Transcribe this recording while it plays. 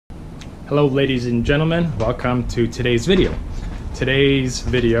Hello ladies and gentlemen, welcome to today's video. Today's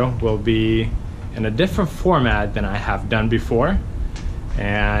video will be in a different format than I have done before,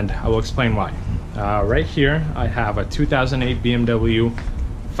 and I will explain why. Right here I have a 2008 BMW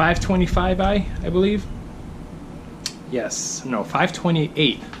 525i, I believe. Yes, no,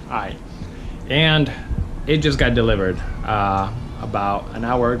 528i, and it just got delivered about an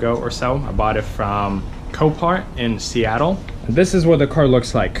hour ago or so. I bought it from Copart in Seattle. This is what the car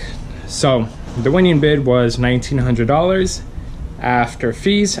looks like. So the winning bid was $1,900. After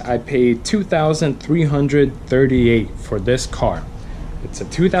fees, I paid $2,338 for this car. It's a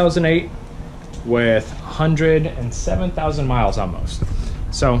 2008 with 107,000 miles almost.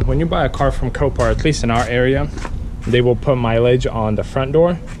 So when you buy a car from Copart, at least in our area, they will put mileage on the front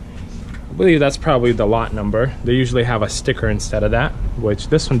door. I believe that's probably the lot number. They usually have a sticker instead of that, which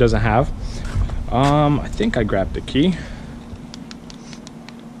this one doesn't have. I think I grabbed the key.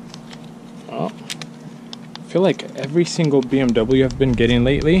 I feel like every single BMW I've been getting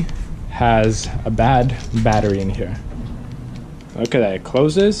lately has a bad battery in here. Look at that, it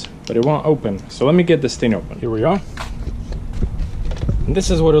closes, but it won't open. So let me get this thing open. Here we are. And this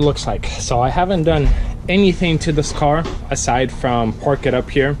is what it looks like. So I haven't done anything to this car aside from park it up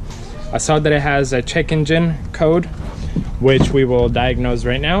here. I saw that it has a check engine code, which we will diagnose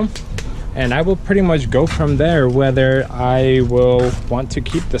right now. And I will pretty much go from there whether I will want to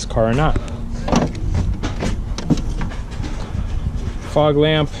keep this car or not. Fog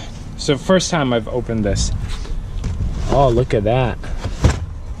lamp. So first time I've opened this. Oh, look at that.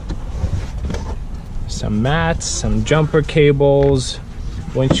 Some mats, some jumper cables,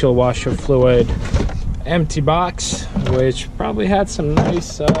 windshield washer fluid, empty box, which probably had some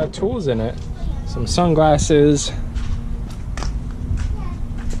nice tools in it. Some sunglasses.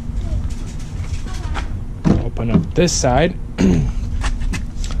 Open up this side.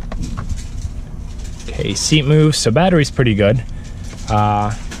 Okay, seat moves. So battery's pretty good.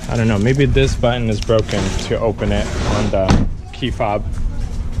 I don't know, maybe this button is broken to open it on the key fob.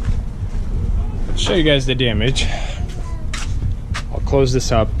 I'll show you guys the damage. I'll close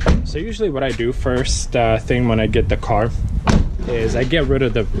this up. So usually what I do first thing when I get the car is I get rid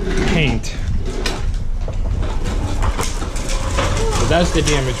of the paint. So that's the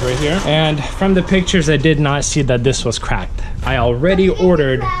damage right here. And from the pictures I did not see that this was cracked. I already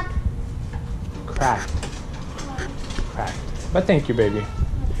ordered cracked. But thank you, baby.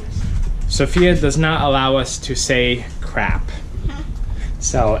 Sophia does not allow us to say crap.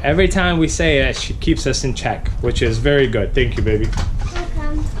 So every time we say it, she keeps us in check, which is very good. Thank you, baby.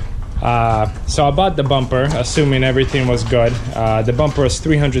 Welcome. So I bought the bumper, assuming everything was good. The bumper was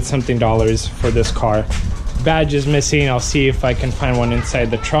 $300 something for this car. Badge is missing. I'll see if I can find one inside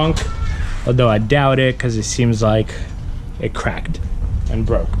the trunk, although I doubt it because it seems like it cracked and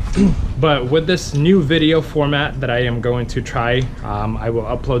broke. But with this new video format that I am going to try, I will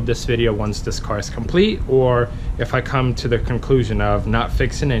upload this video once this car is complete, or if I come to the conclusion of not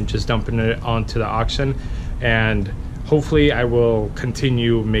fixing it and just dumping it onto the auction. And hopefully I will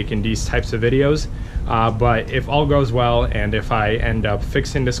continue making these types of videos. But if all goes well and if I end up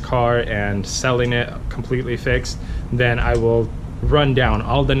fixing this car and selling it completely fixed, then I will run down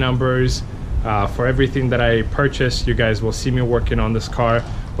all the numbers for everything that I purchased. You guys will see me working on this car.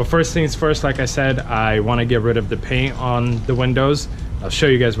 But first things first, like I said, I want to get rid of the paint on the windows. I'll show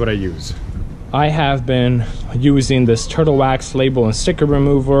you guys what I use. I have been using this Turtle Wax label and sticker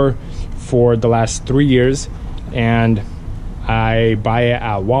remover for the last 3 years, and I buy it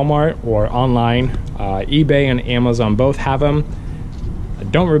at Walmart or online. eBay and Amazon both have them. I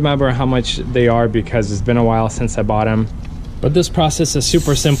don't remember how much they are because it's been a while since I bought them. But this process is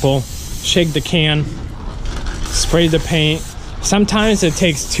super simple. Shake the can, spray the paint. Sometimes it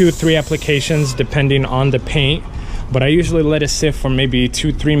takes 2-3 applications depending on the paint, but I usually let it sit for maybe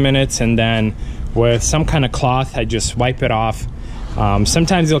 2-3 minutes, and then with some kind of cloth I just wipe it off.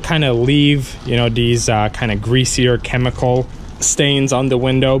 Sometimes you'll kind of leave, you know, these kind of greasier chemical stains on the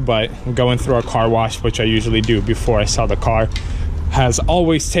window, but going through a car wash, which I usually do before I sell the car, has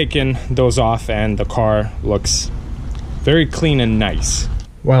always taken those off, and the car looks very clean and nice.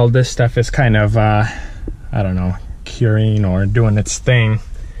 Well, this stuff is kind of, I don't know, curing or doing its thing.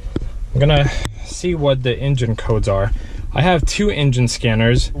 I'm gonna see what the engine codes are. I have 2 engine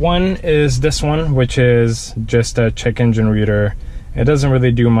scanners. One is this one, which is just a check engine reader. It doesn't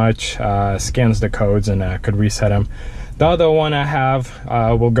really do much, scans the codes, and I could reset them. The other one I have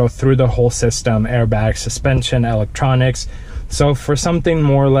will go through the whole system: airbag, suspension, electronics. So for something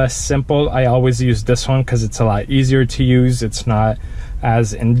more or less simple, I always use this one because it's a lot easier to use. It's not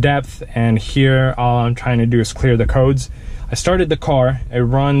as in depth, and here all I'm trying to do is clear the codes. I started the car, it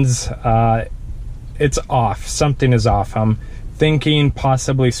runs, it's off, something is off. I'm thinking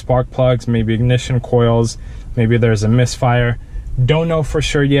possibly spark plugs, maybe ignition coils, maybe there's a misfire. Don't know for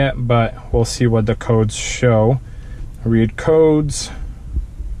sure yet, but we'll see what the codes show. Read codes.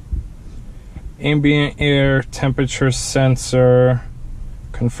 Ambient air temperature sensor.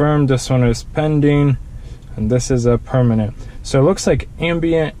 Confirmed, this one is pending, and this is a permanent. So it looks like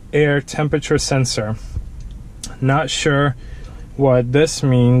ambient air temperature sensor. Not sure what this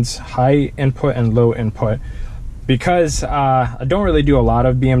means, high input and low input. Because I don't really do a lot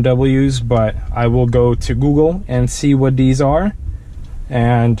of BMWs, but I will go to Google and see what these are.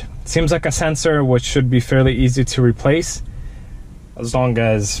 And it seems like a sensor which should be fairly easy to replace, as long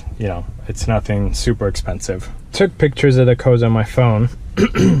as, you know, it's nothing super expensive. Took pictures of the codes on my phone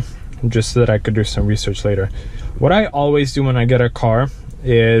just so that I could do some research later. What I always do when I get a car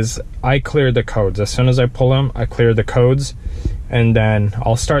is I clear the codes. As soon as I pull them, I clear the codes, and then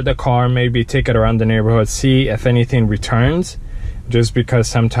I'll start the car, maybe take it around the neighborhood, see if anything returns, just because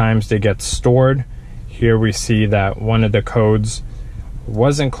sometimes they get stored. Here we see that one of the codes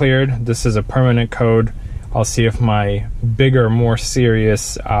wasn't cleared. This is a permanent code. I'll see if my bigger, more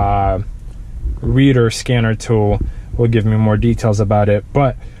serious reader scanner tool will give me more details about it,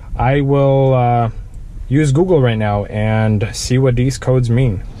 but I will use Google right now and see what these codes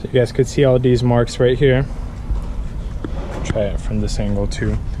mean. So you guys could see all these marks right here. Try it from this angle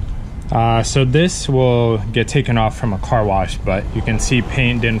too. So this will get taken off from a car wash, but you can see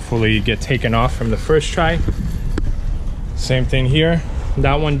paint didn't fully get taken off from the first try. Same thing here.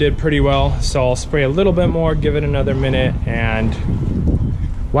 That one did pretty well, so I'll spray a little bit more, give it another minute, and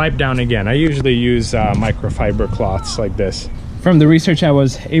wipe down again. I usually use microfiber cloths like this. From the research I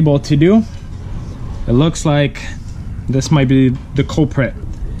was able to do, it looks like this might be the culprit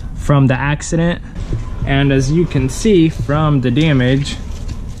from the accident, and as you can see from the damage,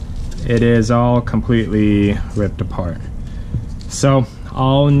 it is all completely ripped apart. So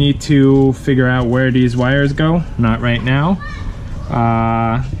I'll need to figure out where these wires go, not right now,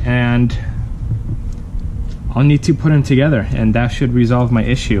 and I'll need to put them together, and that should resolve my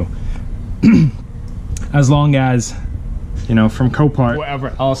issue. As long as, you know, from Copart,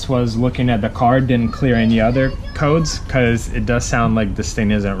 whoever else was looking at the car didn't clear any other codes, because it does sound like this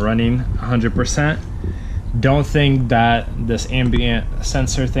thing isn't running 100%. Don't think that this ambient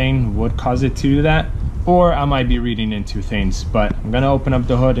sensor thing would cause it to do that, or I might be reading into things, but I'm gonna open up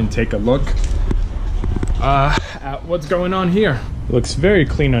the hood and take a look at what's going on here. Looks very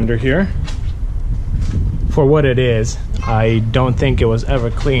clean under here. For what it is, I don't think it was ever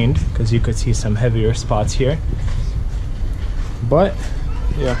cleaned, because you could see some heavier spots here. But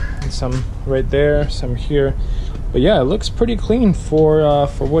yeah, some right there, some here. But yeah, it looks pretty clean for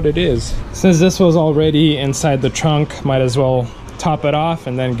what it is. Since this was already inside the trunk, might as well top it off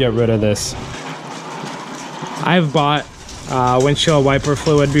and then get rid of this. I've bought windshield wiper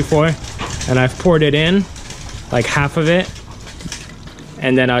fluid before, and I've poured it in, like half of it,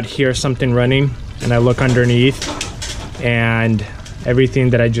 and then I'd hear something running, and I look underneath, and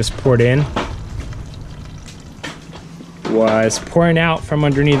everything that I just poured in was pouring out from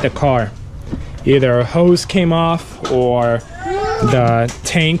underneath the car. Either a hose came off, or the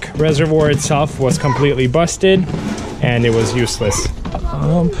tank reservoir itself was completely busted and it was useless.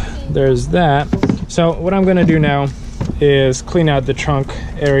 There's that. So what I'm gonna do now is clean out the trunk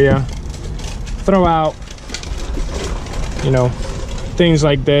area, throw out, you know, things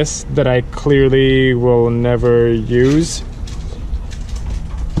like this that I clearly will never use,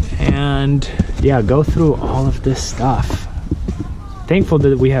 and yeah, go through all of this stuff. Thankful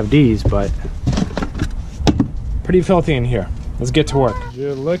that we have these, but pretty filthy in here. Let's get to work.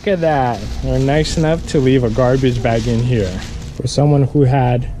 Dude, look at that. They're nice enough to leave a garbage bag in here. For someone who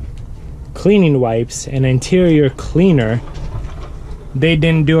had cleaning wipes and interior cleaner, they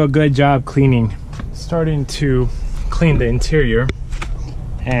didn't do a good job cleaning. Starting to clean the interior,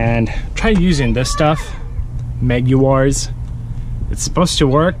 and try using this stuff, Meguars. It's supposed to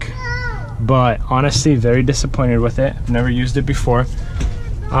work, but honestly very disappointed with it. I've never used it before.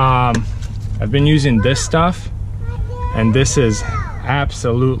 I've been using this stuff, and this is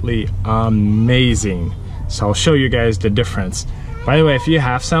absolutely amazing. So I'll show you guys the difference. By the way, if you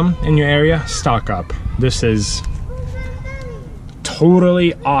have some in your area, stock up. This is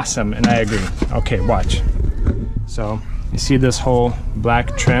totally awesome, and I agree. Okay, watch. So you see this whole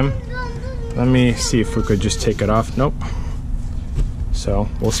black trim? Let me see if we could just take it off. Nope. So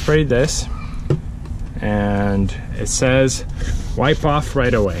we'll spray this, and it says wipe off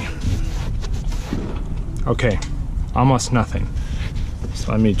right away. Okay, almost nothing.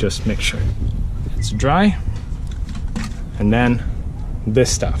 So let me just make sure it's dry, And then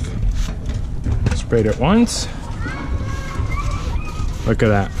this stuff. Sprayed it once. Look at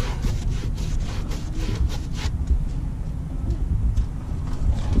that.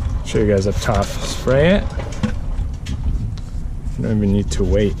 Show you guys up top. Spray it. You don't even need to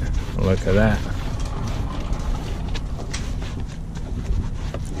wait. Look at that.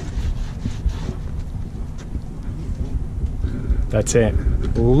 That's it.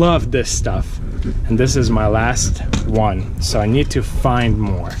 Love this stuff. And this is my last one. So I need to find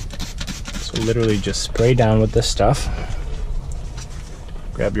more. So literally just spray down with this stuff.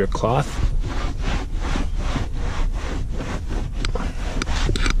 Grab your cloth.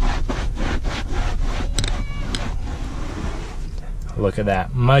 Look at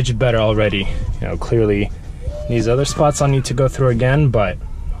that. Much better already. You know, clearly these other spots I'll need to go through again, but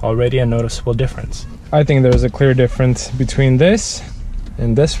already a noticeable difference. I think there's a clear difference between this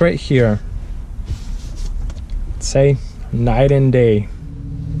and this right here. I'd say night and day.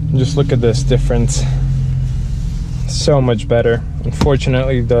 Just look at this difference. So much better.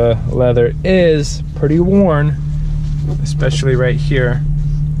 Unfortunately, the leather is pretty worn, especially right here,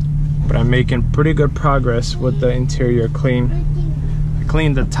 but I'm making pretty good progress with the interior clean. I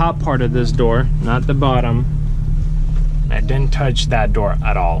cleaned the top part of this door, not the bottom. I didn't touch that door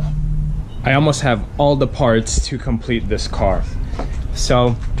at all. I almost have all the parts to complete this car.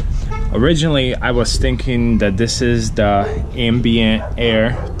 So originally I was thinking that this is the ambient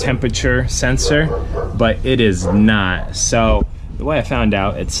air temperature sensor, but it is not. So the way I found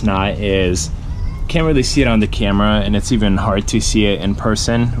out it's not is can't really see it on the camera, and it's even hard to see it in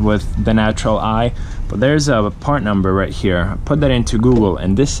person with the natural eye, but there's a part number right here. I put that into Google,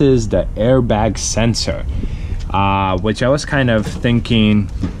 and this is the airbag sensor. Which I was kind of thinking,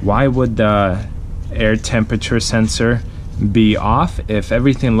 why would the air temperature sensor be off if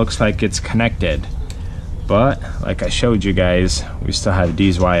everything looks like it's connected? But like I showed you guys, we still have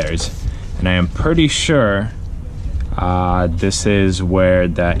these wires, and I am pretty sure this is where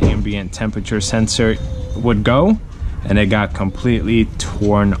the ambient temperature sensor would go, and it got completely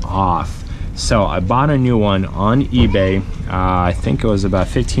torn off. So I bought a new one on eBay. I think it was about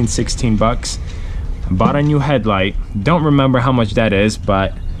 15-16 bucks. Bought a new headlight. Don't remember how much that is,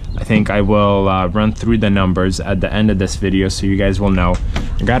 but I think I will run through the numbers at the end of this video so you guys will know.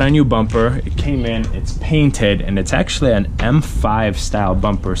 I got a new bumper. It came in, it's painted, and it's actually an M5 style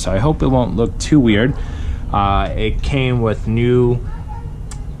bumper, so I hope it won't look too weird. It came with new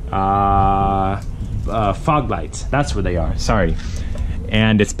fog lights. That's what they are, sorry.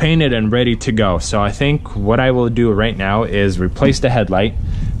 And it's painted and ready to go. So I think what I will do right now is replace the headlight,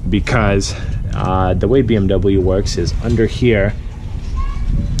 because the way BMW works is under here,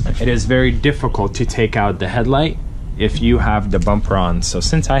 it is very difficult to take out the headlight if you have the bumper on. So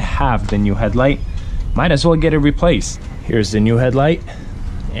since I have the new headlight, might as well get it replaced. Here's the new headlight,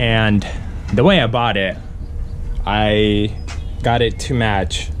 and the way I bought it, I got it to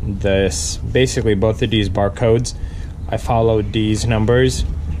match this, basically both of these barcodes. I followed these numbers,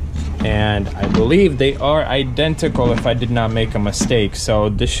 and I believe they are identical if I did not make a mistake. So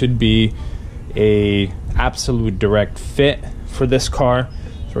this should be a absolute direct fit for this car.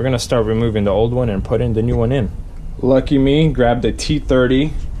 So we're gonna start removing the old one and putting the new one in. Lucky me, grabbed a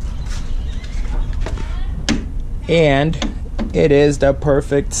T30, and it is the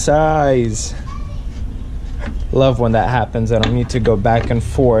perfect size. Love when that happens. I don't need to go back and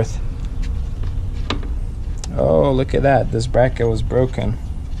forth. Oh, look at that, this bracket was broken.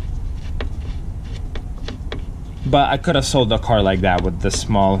 But I could have sold the car like that with the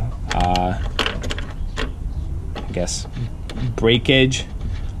small I guess breakage.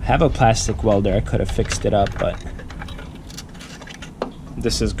 I have a plastic welder, I could have fixed it up, but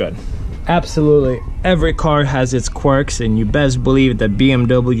this is good. Absolutely every car has its quirks, and you best believe that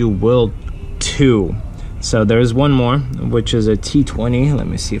BMW will too. So there's one more, which is a T20. Let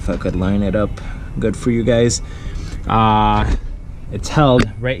me see if I could line it up good for you guys. It's held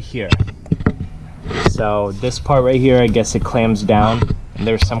right here. So this part right here, I guess it clamps down, and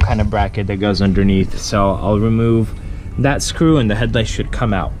there's some kind of bracket that goes underneath. So I'll remove that screw, and the headlight should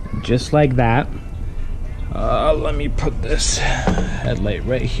come out just like that. Let me put this headlight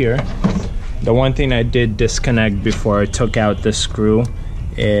right here. The one thing I did disconnect before I took out the screw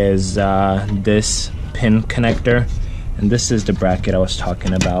is this pin connector, and this is the bracket I was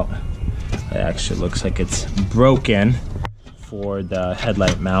talking about. It actually looks like it's broken for the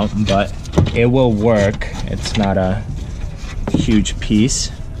headlight mount, but it will work. It's not a huge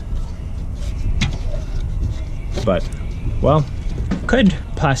piece, but well, could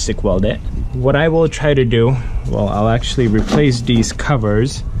plastic weld it. What I will try to do, well, I'll actually replace these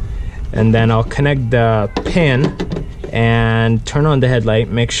covers, and then I'll connect the pin and turn on the headlight,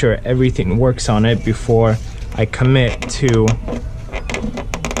 make sure everything works on it before I commit to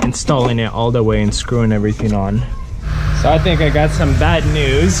installing it all the way and screwing everything on. So I think I got some bad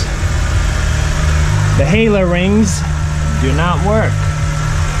news. The halo rings do not work.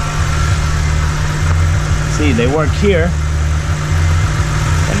 See, they work here,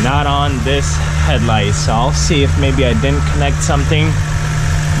 but not on this headlight. So I'll see if maybe I didn't connect something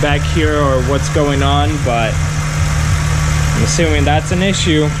back here or what's going on, but I'm assuming that's an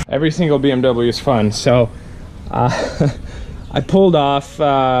issue. Every single BMW is fun. So I pulled off,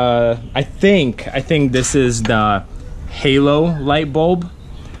 I think this is the halo light bulb.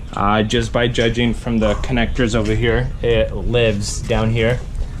 Just by judging from the connectors over here, it lives down here.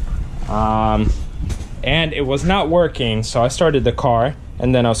 And it was not working, so I started the car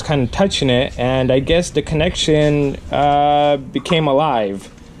and then I was kind of touching it, and I guess the connection became alive.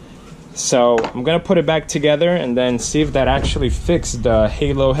 So I'm gonna put it back together and then see if that actually fixed the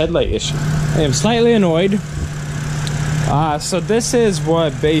halo headlight issue. I am slightly annoyed. So this is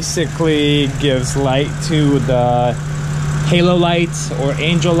what basically gives light to the halo lights or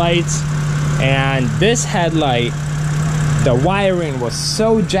angel lights. And this headlight, the wiring was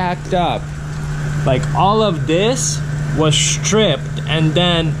so jacked up. Like all of this was stripped and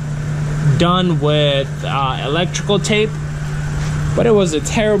then done with electrical tape, but it was a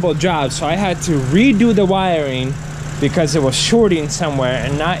terrible job. So I had to redo the wiring because it was shorting somewhere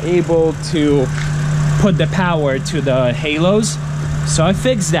and not able to put the power to the halos. So I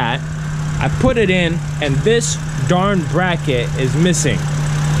fixed that, I put it in, and this darn bracket is missing.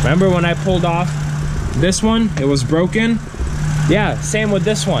 Remember when I pulled off this one, it was broken? Yeah, same with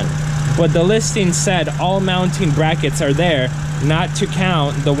this one. But the listing said all mounting brackets are there, not to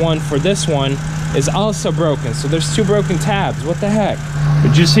count the one for this one is also broken. So there's two broken tabs. What the heck?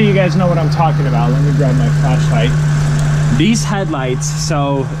 But just so you guys know what I'm talking about, let me grab my flashlight. These headlights,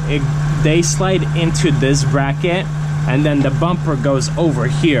 so they slide into this bracket and then the bumper goes over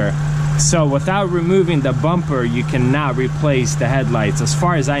here. So without removing the bumper, you cannot replace the headlights, as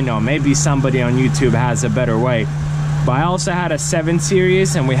far as I know. Maybe somebody on YouTube has a better way. But I also had a 7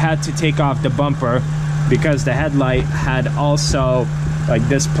 Series and we had to take off the bumper because the headlight had also like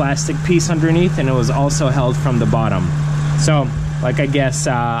this plastic piece underneath, and it was also held from the bottom. So like, I guess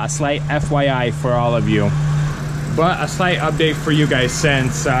a slight FYI for all of you. But a slight update for you guys,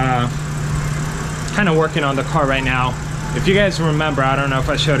 since kind of working on the car right now. If you guys remember, I don't know if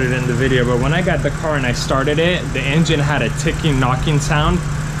I showed it in the video, but when I got the car and I started it, the engine had a ticking, knocking sound.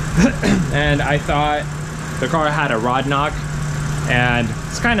 And I thought the car had a rod knock, and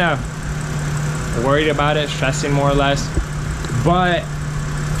it's kind of worried about it, stressing more or less. But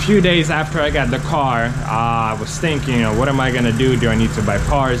a few days after I got the car, I was thinking, you know, what am I gonna do? Do I need to buy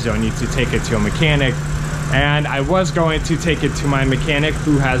parts? Do I need to take it to a mechanic? And I was going to take it to my mechanic,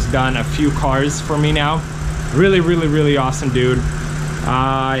 who has done a few cars for me now. Really awesome dude.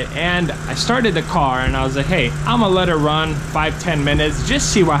 And I started the car and I was like, hey, I'm gonna let it run 5-10 minutes,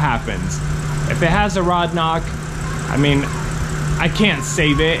 just see what happens. If it has a rod knock, I mean, I can't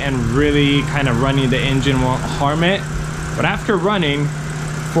save it, and really kind of running the engine won't harm it. But after running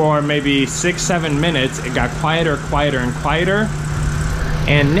for maybe 6-7 minutes, it got quieter and quieter.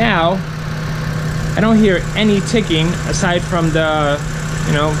 And now I don't hear any ticking aside from the,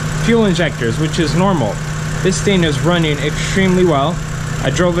 you know, fuel injectors, which is normal. This thing is running extremely well. I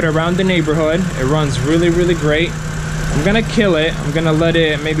drove it around the neighborhood. It runs really great. I'm gonna kill it. I'm gonna let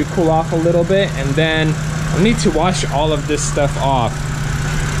it maybe cool off a little bit, and then I need to wash all of this stuff off.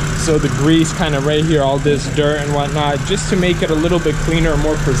 So the grease kind of right here, all this dirt and whatnot, just to make it a little bit cleaner,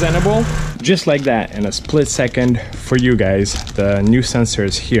 more presentable. Just like that, in a split second for you guys. The new sensor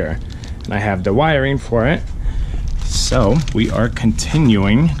is here, and I have the wiring for it. So we are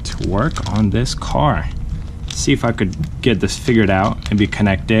continuing to work on this car. See if I could get this figured out, maybe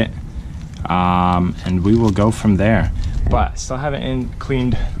connect it, and we will go from there. But still haven't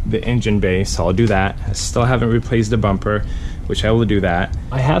cleaned the engine bay, so I'll do that. I still haven't replaced the bumper, which I will do that.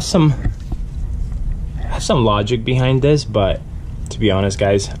 I have some logic behind this, but to be honest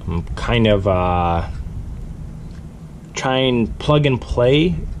guys, I'm kind of trying plug and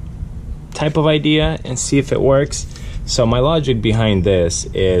play type of idea and see if it works. So my logic behind this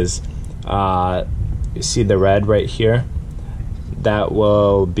is, you see the red right here? That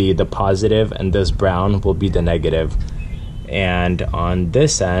will be the positive, and this brown will be the negative. And on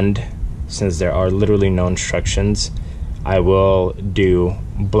this end, since there are literally no instructions, I will do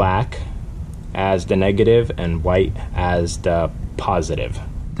black as the negative and white as the positive.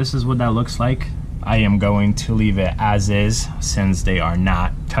 This is what that looks like. I am going to leave it as is since they are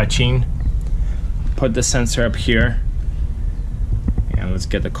not touching. Put the sensor up here, and let's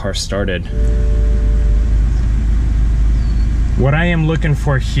get the car started. What I am looking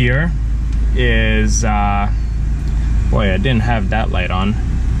for here is, boy, I didn't have that light on,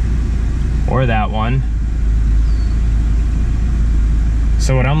 or that one.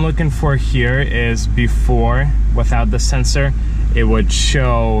 So what I'm looking for here is before, without the sensor, it would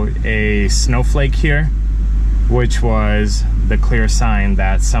show a snowflake here, which was the clear sign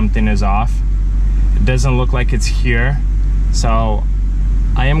that something is off. It doesn't look like it's here. So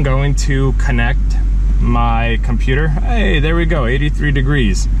I am going to connect my computer. Hey, there we go, 83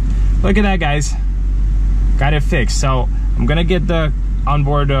 degrees. Look at that, guys. Got it fixed. So I'm gonna get the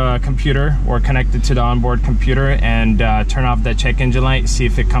onboard computer, or connected to the onboard computer, and turn off that check engine light, see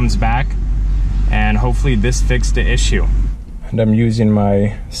if it comes back, and hopefully this fixed the issue. And I'm using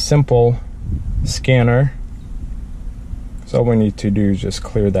my simple scanner. So all we need to do is just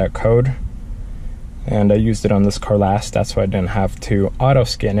clear that code. And I used it on this car last, that's why I didn't have to auto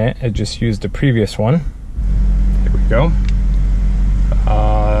scan it. I just used the previous one. Here we go.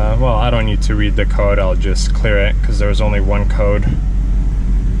 Well, I don't need to read the code, I'll just clear it because there was only one code.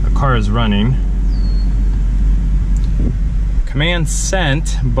 The car is running. Command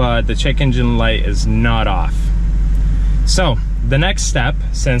sent, but the check engine light is not off. So the next step,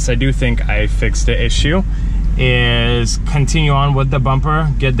 since I do think I fixed the issue, is continue on with the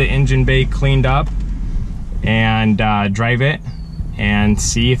bumper, get the engine bay cleaned up, and drive it and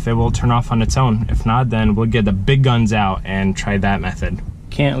see if it will turn off on its own. If not, then we'll get the big guns out and try that method.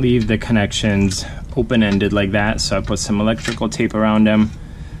 Can't leave the connections open-ended like that, so I put some electrical tape around them,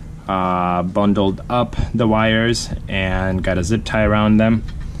 bundled up the wires, and got a zip tie around them.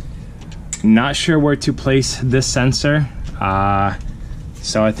 Not sure where to place this sensor,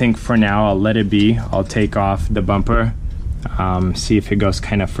 so I think for now I'll let it be. I'll take off the bumper, see if it goes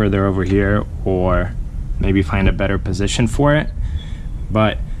kind of further over here, or maybe find a better position for it.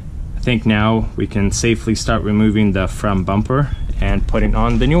 But I think now we can safely start removing the front bumper and putting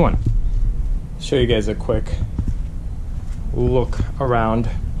on the new one. Show you guys a quick look around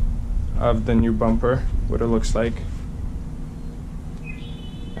of the new bumper, what it looks like.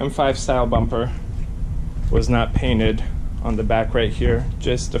 M5 style bumper, was not painted on the back right here,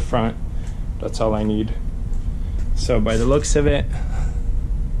 just the front. That's all I need. So by the looks of it,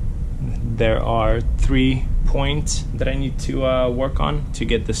 there are 3 points that I need to work on to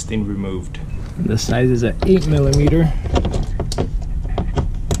get this thing removed. The size is an 8mm.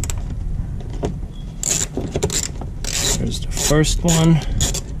 There's the first one.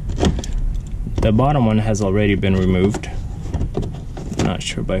 The bottom one has already been removed. Not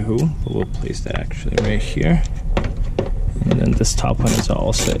sure by who, but we'll place that actually right here. And then this top one is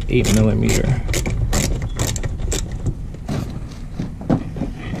also 8mm.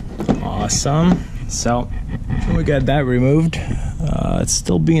 Awesome. So we got that removed. It's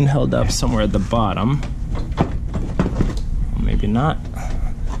still being held up somewhere at the bottom. Maybe not.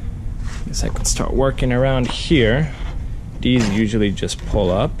 Guess I could start working around here. These usually just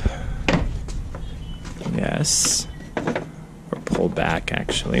pull up. Yes. Or pull back,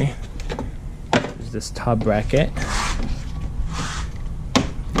 actually. There's this top bracket.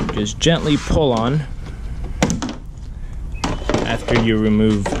 Just gently pull on after you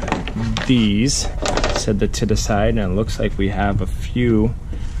remove these. Set that to the side, and it looks like we have a few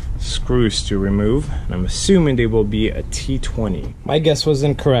screws to remove, and I'm assuming they will be a T20. My guess was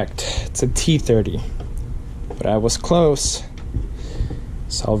incorrect. It's a T30, but I was close.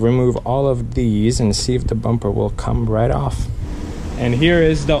 So I'll remove all of these and see if the bumper will come right off. And here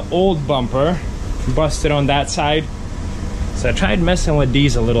is the old bumper, busted on that side. So I tried messing with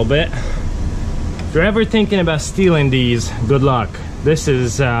these a little bit. If you're ever thinking about stealing these, good luck. This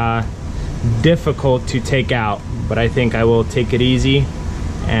is difficult to take out, but I think I will take it easy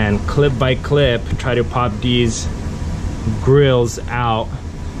and clip by clip try to pop these grills out.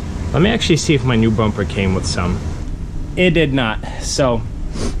 Let me actually see if my new bumper came with some. It did not, so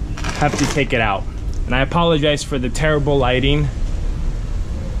have to take it out. And I apologize for the terrible lighting.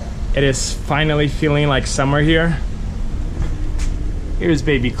 It is finally feeling like summer here. Here's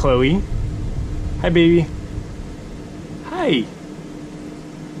baby Chloe. Hi, baby. Hi.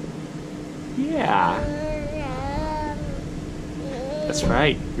 Yeah. That's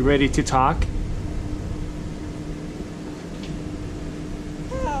right. You ready to talk?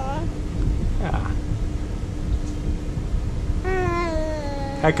 Yeah.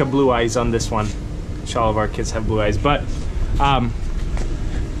 Heck of blue eyes on this one. All of our kids have blue eyes, but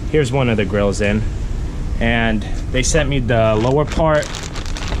here's one of the grills in, and they sent me the lower part.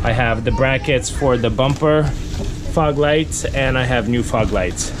 I have the brackets for the bumper fog lights, and I have new fog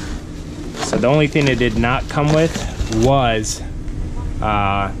lights. So the only thing it did not come with was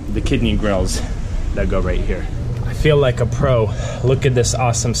the kidney grills that go right here. I feel like a pro. Look at this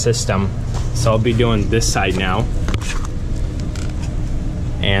awesome system. So I'll be doing this side now.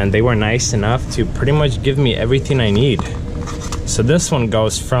 And they were nice enough to pretty much give me everything I need. So this one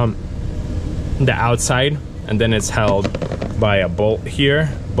goes from the outside, and then it's held by a bolt here,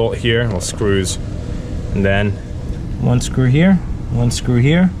 well, screws. And then one screw here,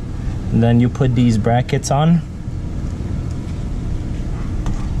 and then you put these brackets on.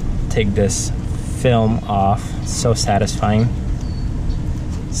 Take this film off, so satisfying.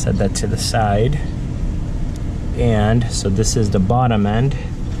 Set that to the side. And so this is the bottom end,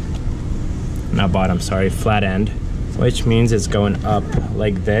 not bottom, sorry, flat end, which means it's going up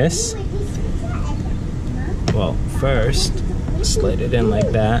like this. Well, first slide it in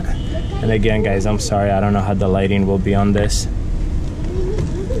like that. And again, guys, I'm sorry, I don't know how the lighting will be on this.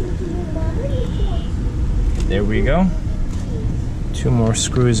 There we go. 2 more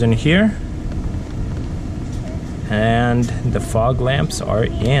screws in here. And the fog lamps are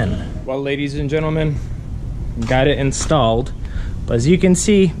in. Well, ladies and gentlemen, got it installed. But as you can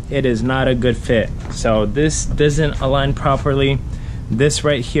see, it is not a good fit. So this doesn't align properly. This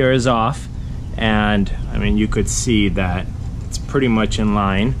right here is off. And I mean, you could see that it's pretty much in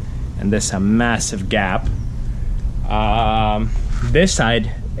line. And there's a massive gap. This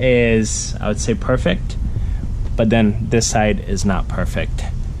side is, I would say, perfect. But then this side is not perfect.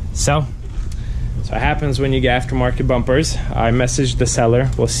 So it happens when you get aftermarket bumpers. I messaged the seller.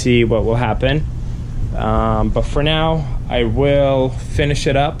 We'll see what will happen. But for now, I will finish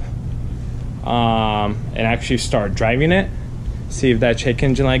it up and actually start driving it. See if that check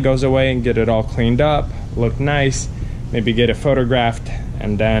engine light goes away and get it all cleaned up, look nice, maybe get it photographed,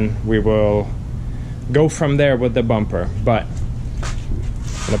 and then we will go from there with the bumper. But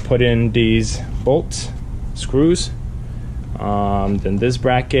I'm gonna put in these bolts, screws, then this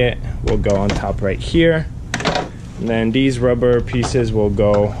bracket will go on top right here, and then these rubber pieces will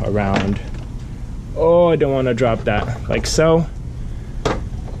go around. Oh, I don't want to drop that, like so.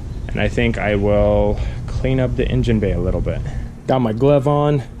 And I think I will clean up the engine bay a little bit. Got my glove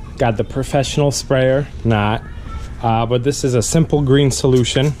on, got the professional sprayer, but this is a simple green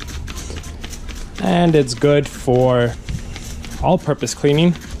solution, and it's good for all-purpose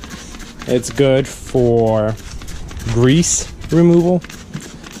cleaning. It's good for grease removal,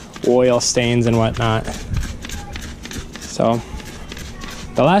 oil stains and whatnot. So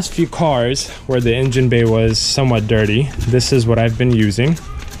the last few cars where the engine bay was somewhat dirty, this is what I've been using.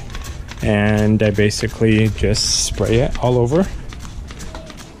 And I basically just spray it all over.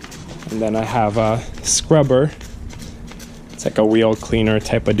 And then I have a scrubber. It's like a wheel cleaner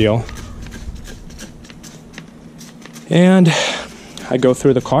type of deal. And I go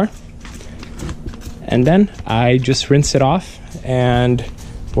through the car. And then I just rinse it off. And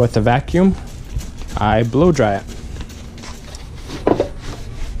with a vacuum, I blow dry it.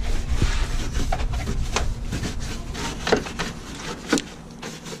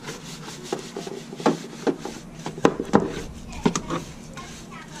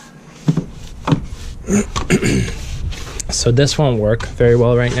 So this won't work very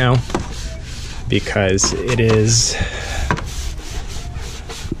well right now because it is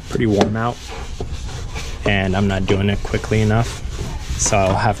pretty warm out and I'm not doing it quickly enough. So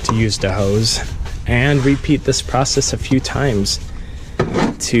I'll have to use the hose and repeat this process a few times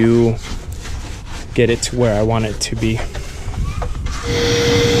to get it to where I want it to be.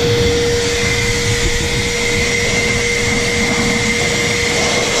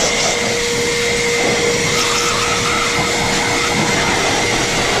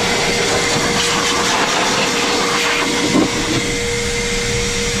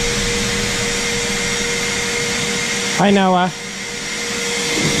 Hi, Noah.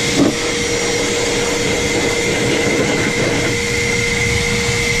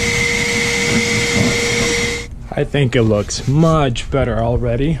 I think it looks much better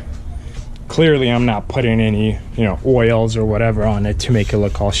already. Clearly, I'm not putting any, oils or whatever on it to make it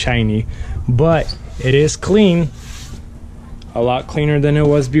look all shiny, but it is clean. A lot cleaner than it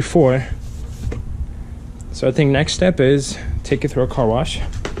was before. So I think next step is take it through a car wash,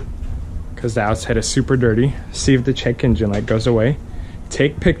 because the outside is super dirty. See if the check engine light goes away.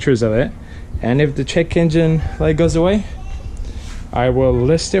 Take pictures of it. And if the check engine light goes away, I will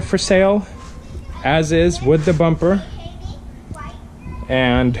list it for sale as is with the bumper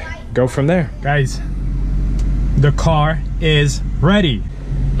and go from there. Guys, the car is ready.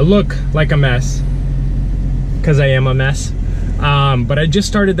 I look like a mess because I am a mess. But I just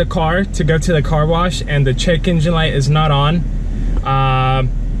started the car to go to the car wash and the check engine light is not on.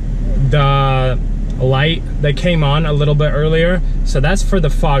 The light that came on a little bit earlier. So that's for the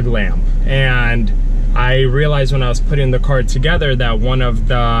fog lamp. And I realized when I was putting the car together that one of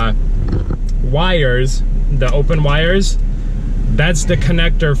the wires, the open wires, that's the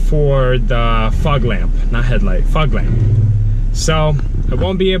connector for the fog lamp, not headlight, fog lamp. So I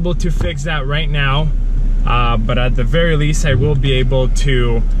won't be able to fix that right now, but at the very least I will be able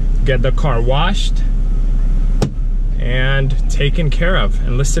to get the car washed and taken care of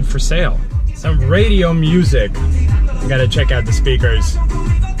and listed for sale. Some radio music. I gotta check out the speakers.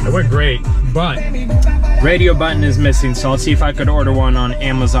 They work great, but radio button is missing, so I'll see if I could order one on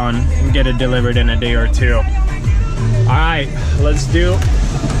Amazon and get it delivered in a day or two. Alright, let's do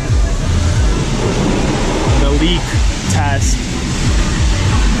the leak test.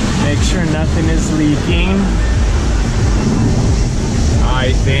 Make sure nothing is leaking.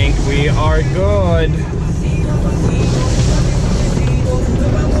 I think we are good.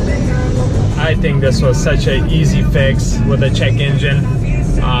 I think this was such an easy fix with a check engine.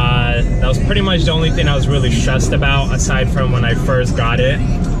 That was pretty much the only thing I was really stressed about, aside from when I first got it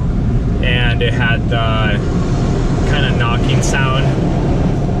and it had the kind of knocking sound.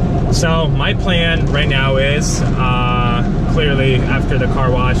 So my plan right now is clearly after the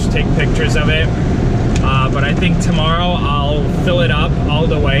car wash, take pictures of it. But I think tomorrow I'll fill it up all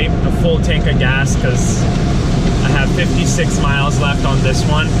the way, a full tank of gas, because I have 56 miles left on this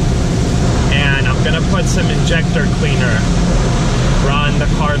one. And I'm gonna put some injector cleaner, run the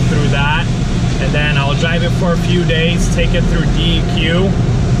car through that, and then I'll drive it for a few days, take it through DEQ,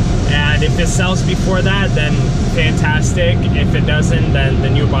 and if it sells before that, then fantastic. If it doesn't, then the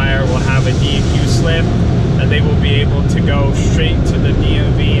new buyer will have a DEQ slip, and they will be able to go straight to the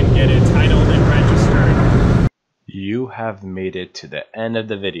DMV and get it titled and registered. You have made it to the end of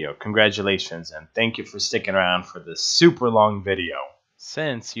the video. Congratulations, and thank you for sticking around for this super long video.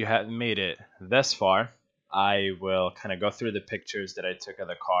 Since you have made it this far, I will kind of go through the pictures that I took of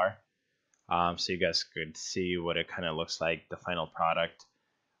the car, so you guys could see what it kind of looks like, the final product,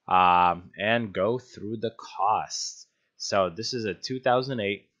 and go through the costs. So this is a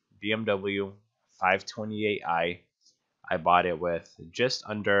 2008 BMW 528i. I bought it with just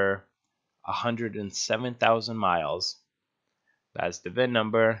under 107,000 miles. That's the VIN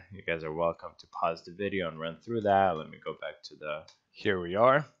number. You guys are welcome to pause the video and run through that. Let me go back to the, here we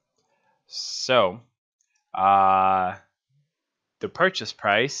are. So the purchase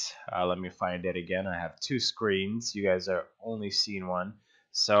price, let me find it again. I have two screens. You guys are only seeing one.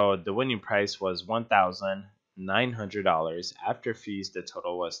 So the winning price was $1,900. After fees, the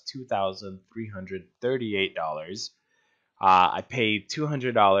total was $2,338. I paid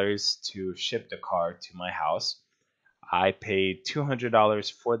 $200 to ship the car to my house. I paid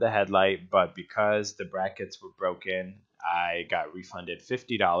 $200 for the headlight, but because the brackets were broken, I got refunded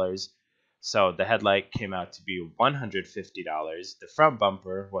 $50. So the headlight came out to be $150. The front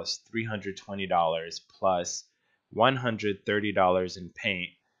bumper was $320 plus $130 in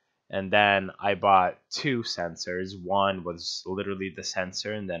paint. And then I bought two sensors. One was literally the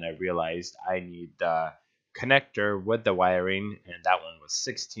sensor, and then I realized I need the connector with the wiring, and that one was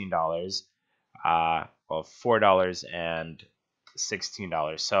 $16. Well, $4 and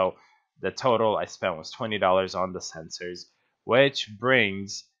 $16. So the total I spent was $20 on the sensors, which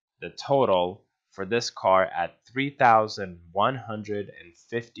brings the total for this car at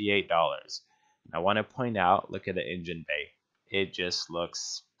 $3,158. I want to point out, look at the engine bay. It just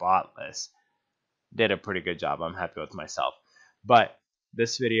looks spotless. Did a pretty good job. I'm happy with myself. But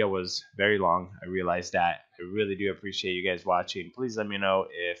this video was very long. I realized that. I really do appreciate you guys watching. Please let me know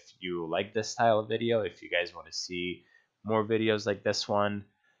if you like this style of video, if you guys want to see more videos like this one,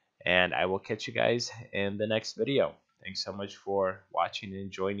 and I will catch you guys in the next video. Thanks so much for watching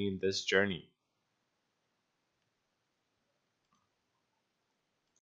and joining this journey.